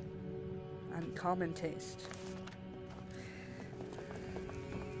 Uncommon taste.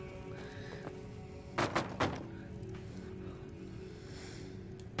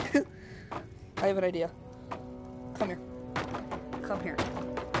 I have an idea. Come here. Come here.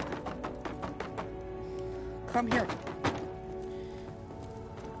 Come here.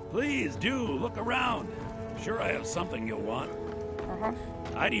 Please do look around. Sure, I have something you'll want. Uh-huh.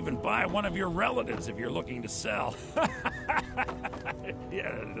 I'd even buy one of your relatives if you're looking to sell.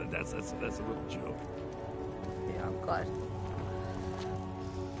 Yeah, that's a little joke. Yeah, I'm glad.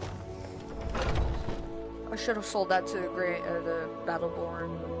 I should have sold that to the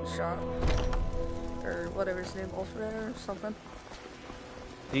Battleborn shop. Or whatever his name, Alfred or something.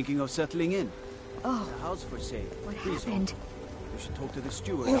 Thinking of settling in? Oh, The house for sale. what Please, happened? You should talk to the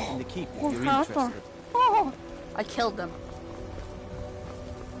steward up in the keep if What you're happened? interested. Oh, I killed them.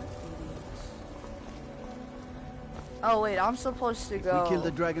 Oh wait, I'm supposed to go. We killed the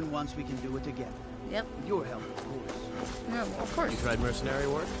dragon once, we can do it again. Yep. With your help, of course. Yeah, well, of course. You tried mercenary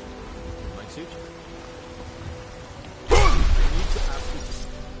work? Might suit you.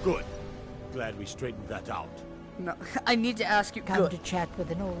 Good. Glad we straightened that out. No, I need to ask you. Come Good. to chat with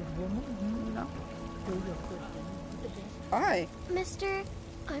an old woman? No. Do your good deed. Hi. Mister,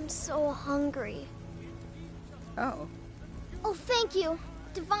 I'm so hungry. Oh. Oh, thank you.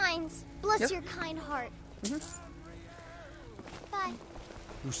 Divines, bless Yep. your kind heart. Bye.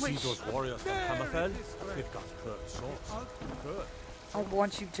 You see those warriors from Hammerfell? They've got curved swords. Good. I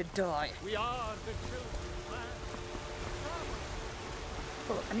want you to die. We are the children.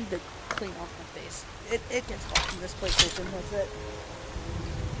 Hold on, I need to clean off my face. It gets hot in this PlayStation, that's it.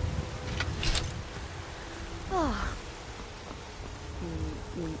 Oh.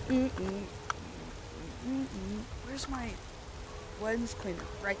 Where's my lens cleaner?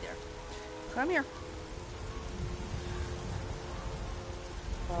 Right there. Come here.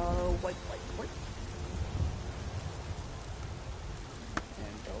 wipe, wipe, wipe.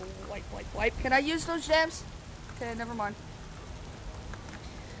 And wipe, wipe, wipe. Can I use those gems? Okay, never mind.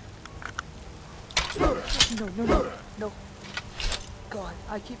 No, no, no, no. God,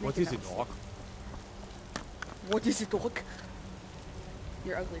 I keep making What is it, dog? What is it, dog?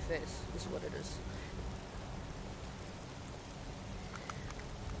 Your ugly face is what it is.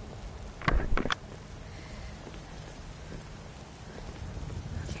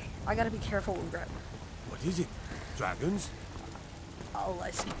 Okay, I gotta be careful with that. What is it? Dragons? Oh,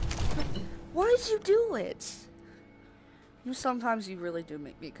 I see. Why did you do it? Sometimes you really do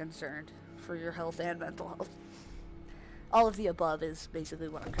make me concerned for your health and mental health. All of the above is basically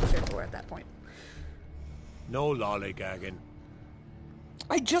what I'm concerned for at that point. No lollygagging.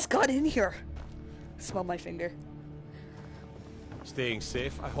 I just got in here. Smell my finger. Staying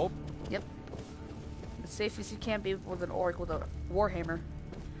safe, I hope? Yep. As safe as you can be with an orc with a warhammer,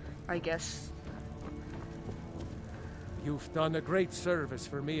 I guess. You've done a great service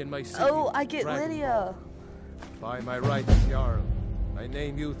for me and my city. Oh, I get Dragon Lydia. By my right as Jarl, I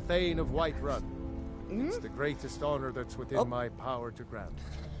name you Thane of Whiterun. It's the greatest honor that's within my power to grant.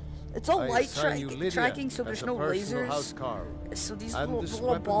 It's all I light assign you Lydia tracking, so there's as a no personal lasers. housecarl, So these and little, this little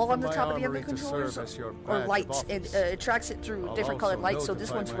weapon ball from on the my top of the other armory to controllers serve as your are badge of lights, and office. it tracks it through I'll different also colored lights. So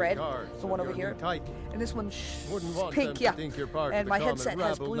this notify one's my red, guards the one of over your here, new title. and this one's Wouldn't want pink, them to yeah. think you're part And of the my common headset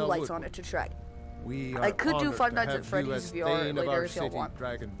has rabble, blue now lights would on we? it to track. We I are could do honored Five to Nights have at you Freddy's as VR Thane of later our if y'all city, want.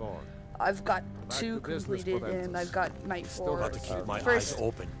 Dragonborn. I've got Back 2 to business, completed, and Proventus. I've got Night Still 4. got to keep my first. eyes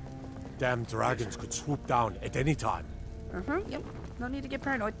open. Damn dragons could swoop down at any time. Yep. No need to get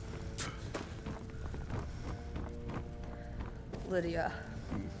paranoid. Lydia.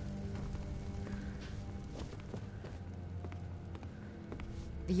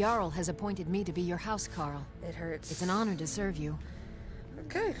 The Jarl has appointed me to be your housecarl. It hurts. It's an honor to serve you.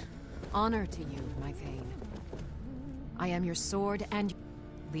 Okay. Honor to you, my Thane. I am your sword and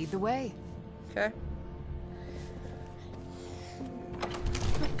lead the way. Okay.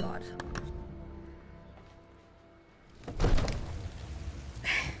 Oh God.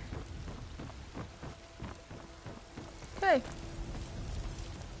 Okay.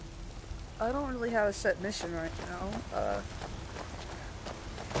 I don't really have a set mission right now.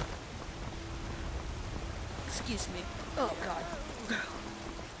 Excuse me. Oh God.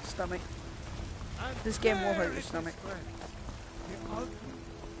 Stomach. This game will hurt your stomach.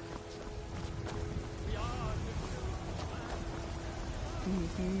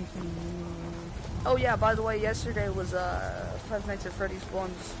 Oh yeah, by the way, yesterday was Five Nights at Freddy's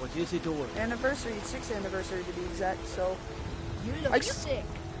 1's What is it, or? anniversary, 6th anniversary to be exact, so... You look sick.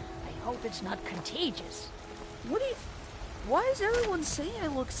 I hope it's not contagious. What do you... Why is everyone saying I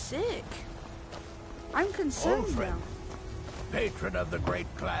look sick? I'm concerned Ulfric, now. patron of the great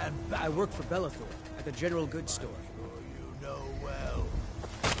clan. I work for Bellathor at the General Goods Store. You know well.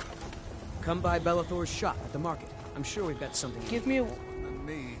 Come by Bellathor's shop at the market. I'm sure we've got something. Give me a...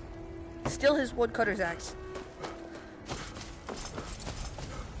 Me. Steal his woodcutter's axe.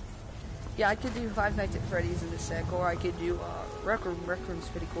 Yeah, I could do Five Nights at Freddy's in a sec, or I could do Rec Room. Rec Room's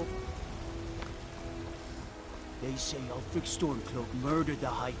pretty cool. They say Ulfric Stormcloak murdered the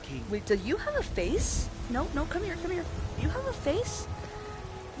High King. Wait, do you have a face? No, no, come here, come here. You have a face?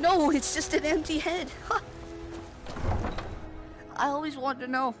 No, it's just an empty head. Ha! I always wanted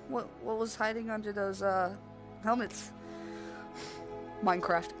to know what was hiding under those helmets.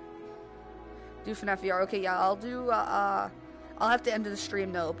 Minecraft. Do FNAF VR. Okay, yeah, I'll do I'll have to end the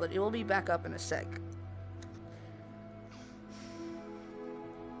stream though, but it will be back up in a sec.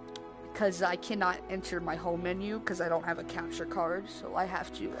 Because I cannot enter my home menu because I don't have a capture card, so I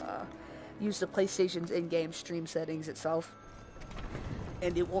have to use the PlayStation's in-game stream settings itself.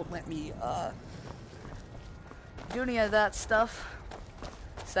 And it won't let me do any of that stuff,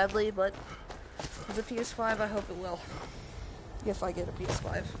 sadly, but with a PS5 I hope it will. If I get a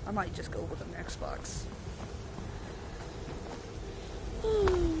PS5, I might just go with an Xbox.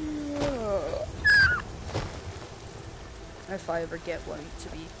 If I ever get one, to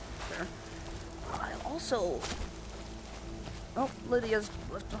be fair. I also... Oh, Lydia's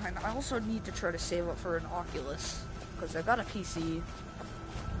left behind. I also need to try to save up for an Oculus. Because I got a PC.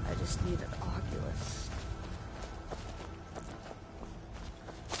 I just need an Oculus.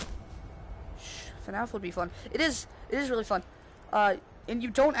 FNAF would be fun. It is really fun. And you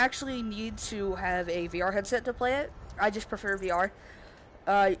don't actually need to have a VR headset to play it. I just prefer VR.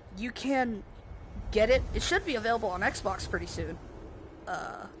 You can get it. It should be available on Xbox pretty soon.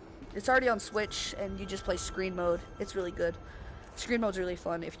 It's already on Switch, and you just play screen mode. It's really good. Screen mode's really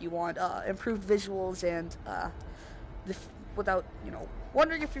fun if you want improved visuals and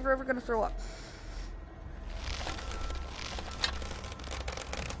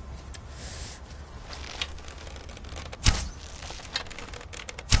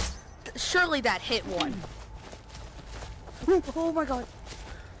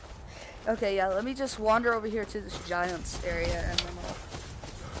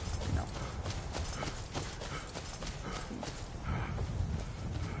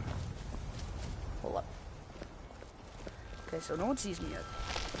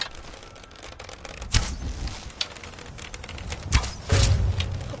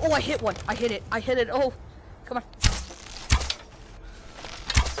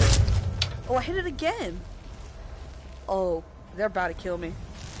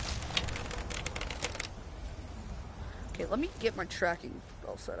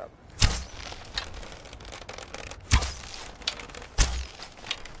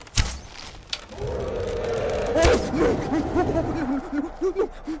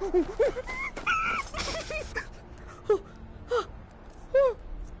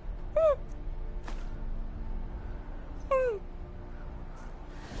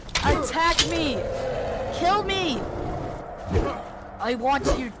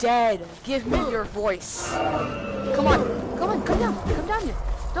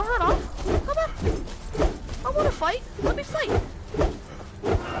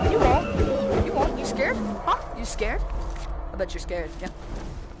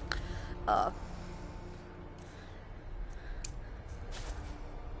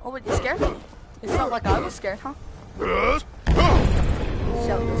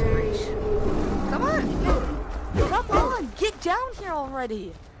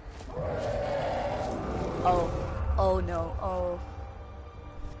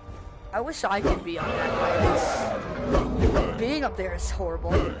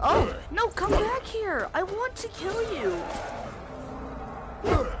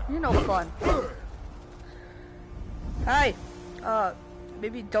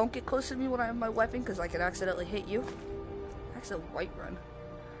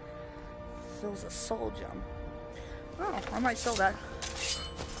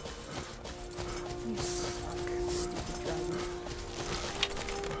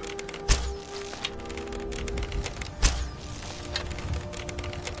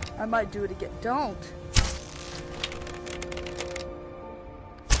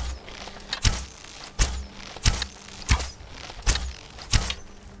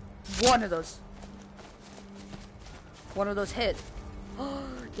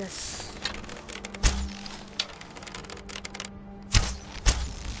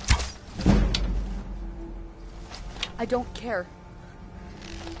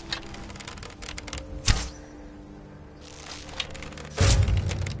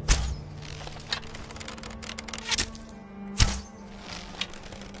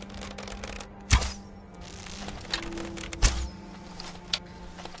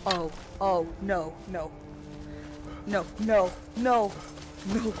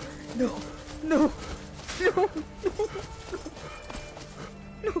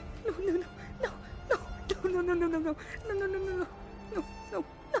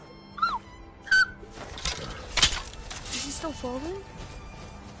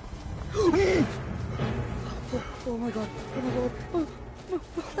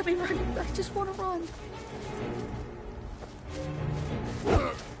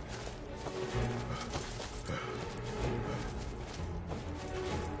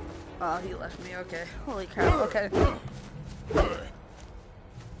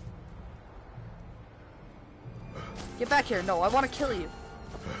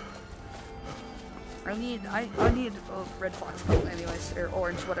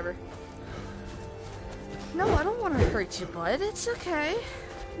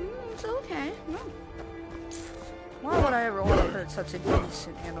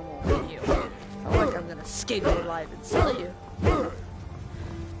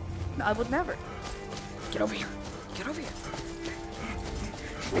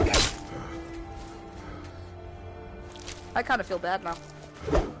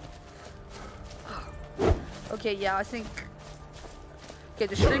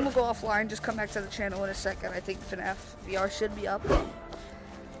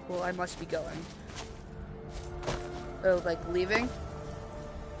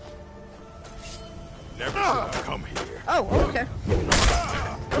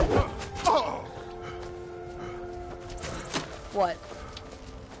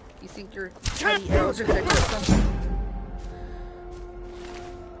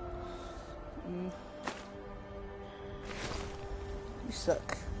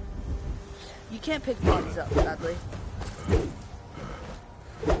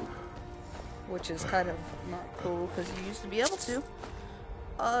which is kind of not cool because you used to be able to.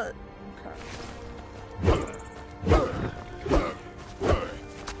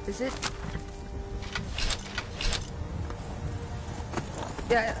 Is it?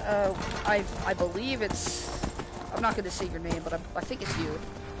 Yeah, I believe it's, I'm not gonna say your name, but I think it's you.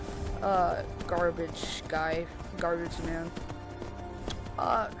 Garbage guy, garbage man.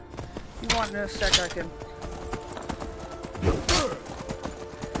 You want in a sec, I can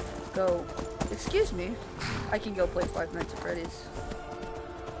go, excuse me, I can go play Five Nights at Freddy's.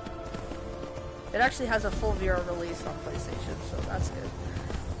 It actually has a full VR release on PlayStation, so that's good.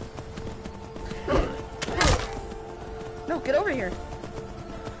 No, get over here.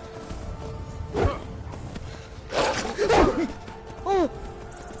 Oh!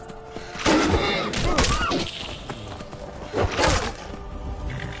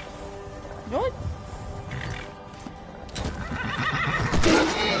 You know what?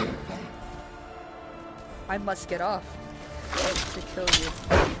 I must get off to kill you.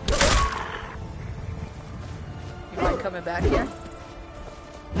 You mind coming back here?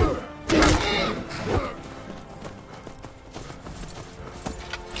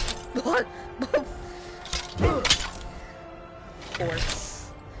 What?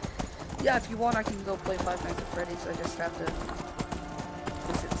 Force. Yeah, if you want, I can go play Five Nights at Freddy's. I just have to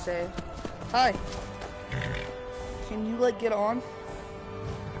visit save. Hi. Can you, like, get on?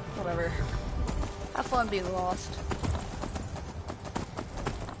 Whatever. Have fun being lost.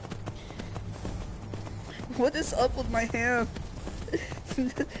 What is up with my hand?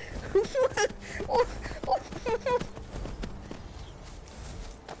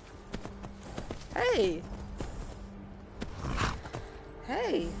 Hey.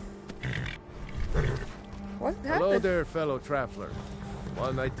 Hey. What happened? Hello there, fellow traveler.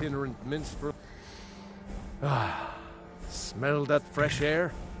 One itinerant minstrel. Ah, smell that fresh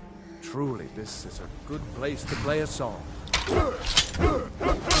air? Truly, this is a good place to play a song. Help!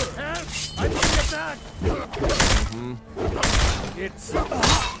 I'm being attacked! It's... Oh,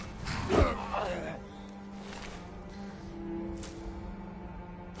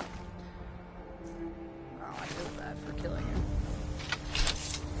 I feel bad for killing him.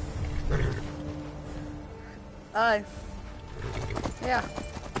 Yeah.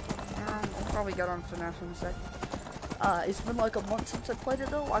 I'll probably get on FNAF in a sec. It's been like a month since I played it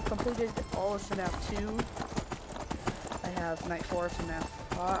though. I completed all of FNAF 2. I have Night 4 of FNAF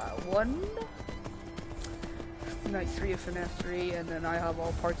 1. Night 3 of FNAF 3, and then I have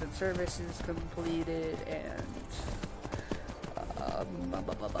all parts and services completed, and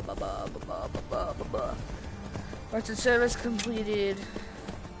parts and service completed.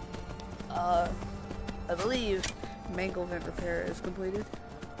 I believe Mangle Vent Repair is completed.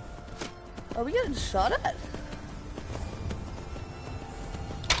 Are we getting shot at?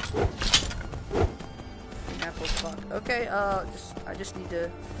 Apple fuck. Okay, I just need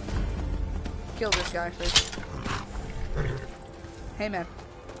to kill this guy first. Hey man,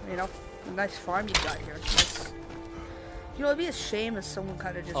 you know, a nice farm you got here. Nice. You know, it'd be a shame if someone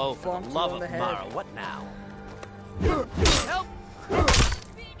kind of just bonked you on the head. Mara, what now? Help!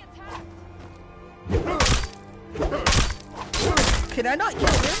 Can I not kill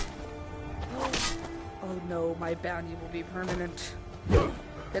him? Oh no, my bounty will be permanent.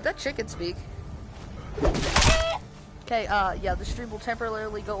 Did that chicken speak? Okay, yeah, the stream will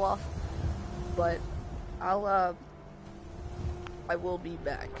temporarily go off, but I will be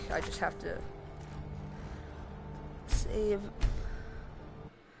back. I just have to save.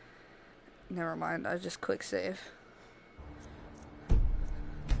 Never mind, I just quick save.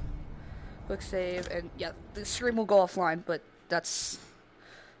 Quick save, and yeah, the stream will go offline, but that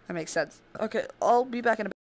makes sense. Okay, I'll be back in a bit.